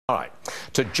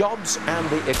to jobs and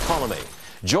the economy.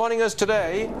 Joining us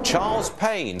today, Charles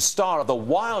Payne, star of the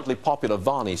wildly popular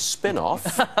Varney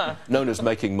spin-off, known as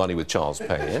Making Money with Charles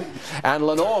Payne, and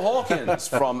Lenore Hawkins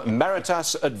from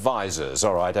Meritas Advisors.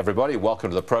 All right, everybody,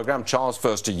 welcome to the program. Charles,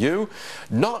 first to you.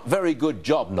 Not very good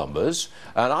job numbers,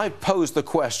 and I posed the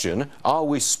question, are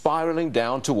we spiraling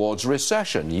down towards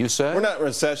recession? You say? We're not in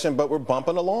recession, but we're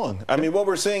bumping along. I mean, what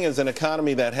we're seeing is an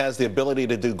economy that has the ability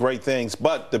to do great things,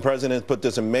 but the president put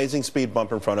this amazing speed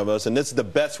bump in front of us, and this is the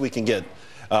best we can get.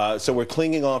 So we're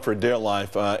clinging on for dear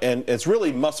life, and it's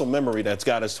really muscle memory that's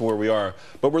got us to where we are.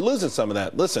 But we're losing some of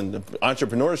that. Listen,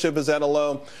 entrepreneurship is at a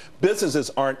low.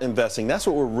 Businesses aren't investing. That's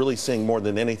what we're really seeing more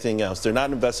than anything else. They're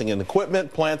not investing in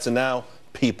equipment, plants, and now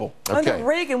people. Okay. Under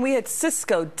Reagan, we had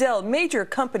Cisco, Dell, major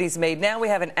companies made. Now we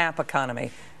have an app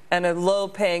economy and a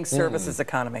low-paying services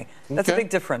economy. That's a big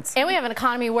difference. And we have an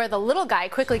economy where the little guy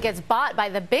quickly gets bought by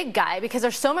the big guy because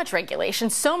there's so much regulation,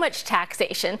 so much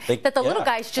taxation that the little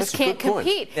guys just can't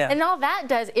compete. And all that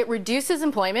does, it reduces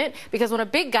employment because when a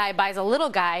big guy buys a little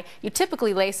guy, you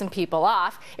typically lay some people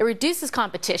off. It reduces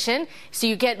competition, so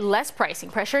you get less pricing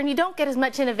pressure and you don't get as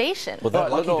much innovation. Well, they're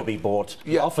lucky to be bought.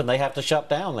 Often they have to shut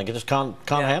down. They just can't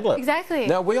handle it. Exactly.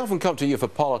 Now, we often come to you for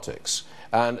politics.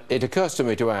 And it occurs to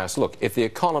me to ask, look, if the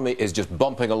economy is just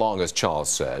bumping along, as Charles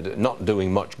said, not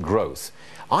doing much growth,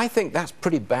 I think that's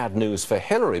pretty bad news for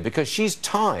Hillary because she's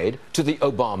tied to the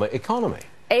Obama economy.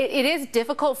 It is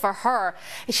difficult for her.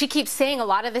 She keeps saying a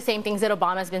lot of the same things that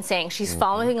Obama's been saying. She's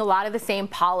following a lot of the same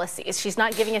policies. She's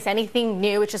not giving us anything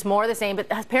new. It's just more of the same. But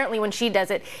apparently when she does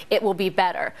it, it will be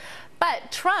better.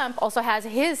 But Trump also has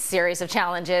his series of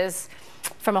challenges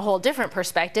from a whole different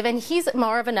perspective, and he's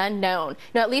more of an unknown.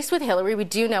 Now, at least with Hillary, we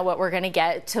do know what we're going to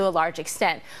get to a large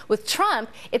extent. With Trump,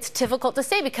 it's difficult to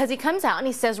say because he comes out and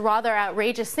he says rather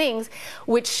outrageous things,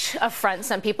 which affront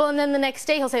some people, and then the next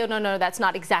day he'll say, oh, no, that's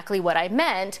not exactly what I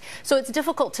meant. So it's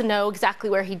difficult to know exactly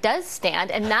where he does stand,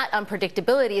 and that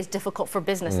unpredictability is difficult for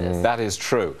businesses. That is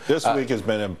true. This week has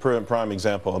been a prime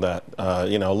example of that.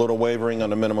 You know, a little wavering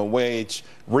on the minimum wage,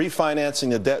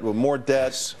 refinancing the debt with more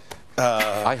debts.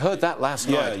 I heard that last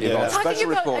night in our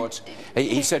special report.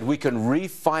 He said we can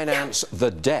refinance the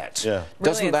debt.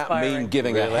 Doesn't really that mean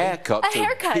giving a haircut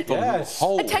to people who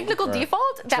hold a technical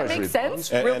default? That makes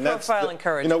sense. Real profile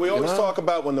encouragement. You know, we always talk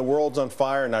about when the world's on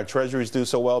fire and our treasuries do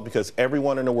so well because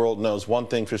everyone in the world knows one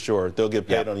thing for sure. They'll get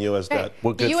paid on U.S. debt.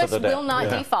 We're good the U.S. will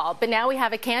not default, but now we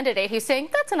have a candidate who's saying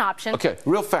that's an option. Okay,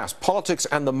 real fast. Politics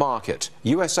and the market.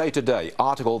 USA Today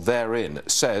article therein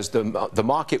says the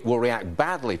market will react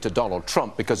badly to Donald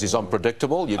Trump because he's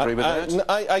unpredictable. You agree with that?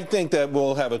 I think that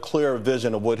we'll have a clearer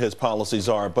vision of what his policies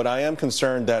are, but I am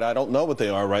concerned that I don't know what they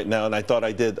are right now, and I thought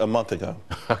I did a month ago.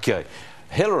 Okay.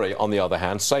 Hillary, on the other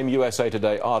hand, same USA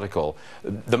Today article,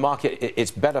 the market,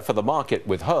 it's better for the market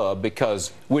with her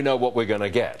because we know what we're going to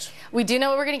get. We do know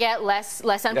what we're going to get, less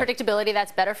unpredictability.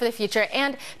 That's better for the future.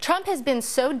 And Trump has been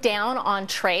so down on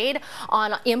trade,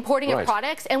 on importing of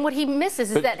products, and what he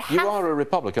misses is that you are a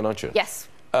Republican, aren't you? Yes.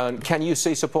 Can you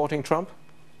see supporting Trump?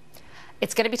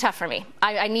 It's going to be tough for me.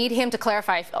 I need him to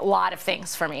clarify a lot of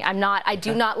things for me. I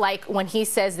do not like when he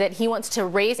says that he wants to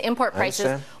raise import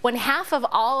prices when half of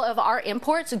all of our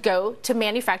imports go to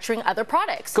manufacturing other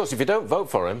products. Of course, if you don't vote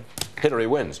for him, Hillary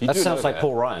wins. That sounds like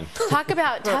Paul Ryan. Talk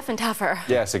about tough and tougher.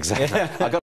 Yes, exactly.